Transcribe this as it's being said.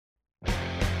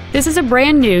This is a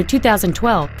brand new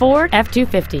 2012 Ford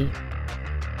F-250.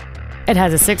 It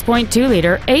has a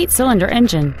 6.2-liter 8-cylinder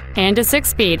engine and a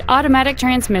 6-speed automatic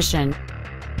transmission.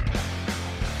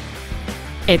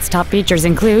 Its top features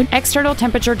include external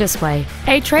temperature display,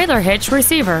 a trailer hitch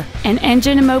receiver, an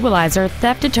engine immobilizer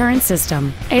theft deterrent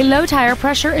system, a low tire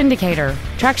pressure indicator,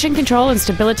 traction control and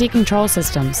stability control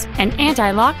systems, an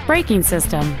anti-lock braking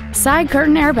system, side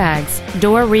curtain airbags,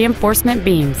 door reinforcement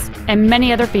beams, and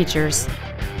many other features.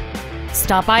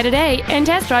 Stop by today and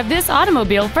test drive this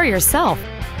automobile for yourself.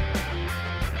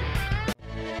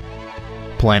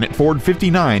 Planet Ford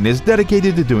 59 is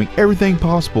dedicated to doing everything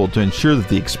possible to ensure that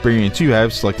the experience you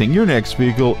have selecting your next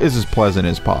vehicle is as pleasant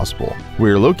as possible.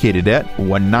 We are located at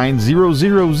 19000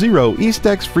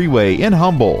 Eastex Freeway in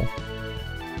Humble.